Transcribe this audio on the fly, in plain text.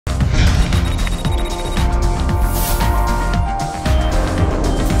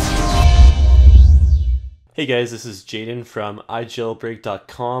Hey guys, this is Jaden from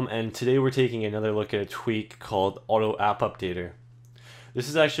iJailbreak.com, and today we're taking another look at a tweak called Auto App Updater. This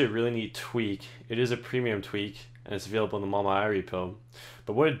is actually a really neat tweak. It is a premium tweak and it's available in the ModMyi repo.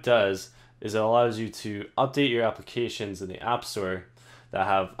 But what it does is it allows you to update your applications in the App Store that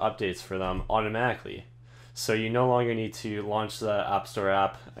have updates for them automatically. So you no longer need to launch the App Store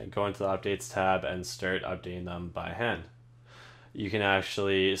app and go into the Updates tab and start updating them by hand. You can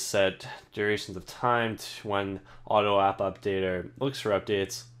actually set durations of time to when Auto App Updater looks for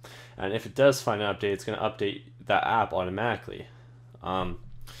updates, and if it does find an update, it's going to update that app automatically.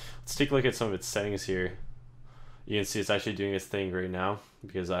 Let's take a look at some of its settings here. You can see it's actually doing its thing right now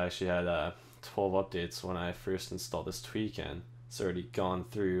because I actually had 12 updates when I first installed this tweak, and it's already gone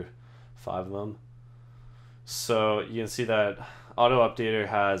through 5 of them. So you can see that Auto Updater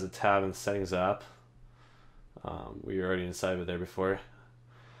has a tab in the Settings app. We were already inside of it there before.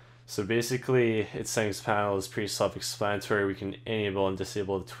 So basically, its settings panel is pretty self-explanatory. We can enable and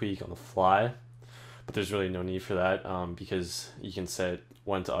disable the tweak on the fly, but there's really no need for that because you can set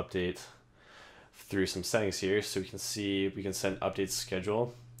when to update through some settings here. So we can set an update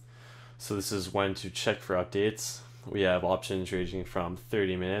schedule. So this is when to check for updates. We have options ranging from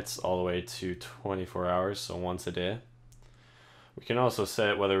 30 minutes all the way to 24 hours, so once a day. We can also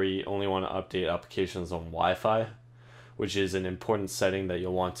set whether we only want to update applications on Wi-Fi, which is an important setting that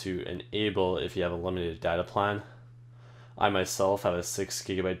you'll want to enable if you have a limited data plan. I myself have a 6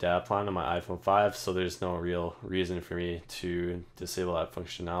 GB data plan on my iPhone 5, so there's no real reason for me to disable that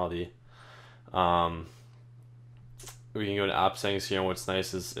functionality. We can go to app settings here, and what's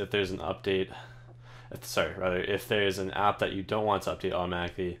nice is if there's an update, if there's an app that you don't want to update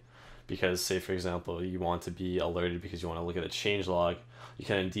automatically, because say for example you want to be alerted because you want to look at the changelog, you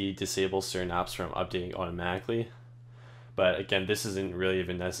can indeed disable certain apps from updating automatically. But again, this isn't really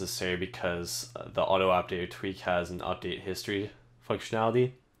even necessary because the Auto Updater tweak has an update history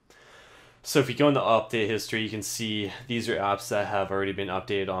functionality. So if you go into update history, you can see these are apps that have already been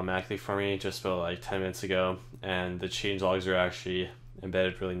updated automatically for me just about like 10 minutes ago, and the changelogs are actually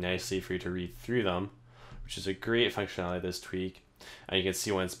embedded really nicely for you to read through them, which is a great functionality of this tweak. And you can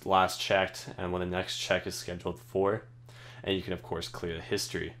see when it's last checked and when the next check is scheduled for, and you can of course clear the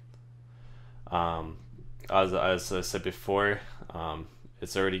history. As I said before,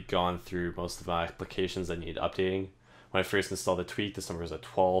 it's already gone through most of my applications that need updating. When I first installed the tweak, this number was at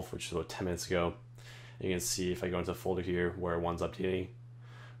 12, which is about 10 minutes ago. And you can see if I go into a folder here where one's updating,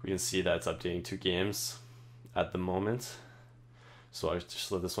 we can see that it's updating 2 games at the moment. So I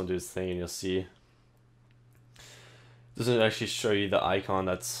just let this one do its thing, and you'll see it doesn't actually show you the icon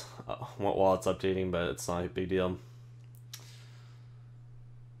that's while it's updating, but it's not a big deal.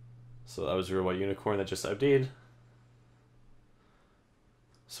 So that was Real White Unicorn that just updated.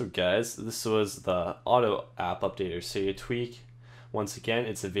 So guys, this was the Auto App Updater Cydia tweak. Once again,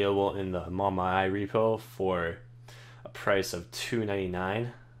 it's available in the ModMyi repo for a price of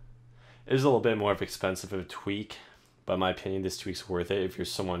 $2.99. It is a little bit more expensive of a tweak, but in my opinion, this tweak's worth it if you're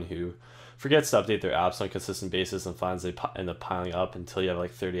someone who forgets to update their apps on a consistent basis and finds they end up piling up until you have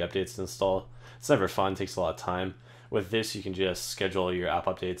like 30 updates to install. It's never fun, it takes a lot of time. With this, you can just schedule your app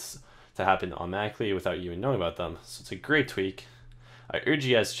updates to happen automatically without you even knowing about them. So it's a great tweak. I urge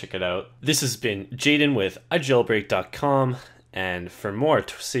you guys to check it out. This has been Jaden with iJailbreak.com, and for more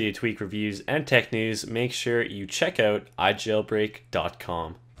Cydia tweak reviews and tech news, make sure you check out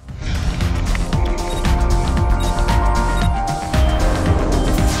iJailbreak.com.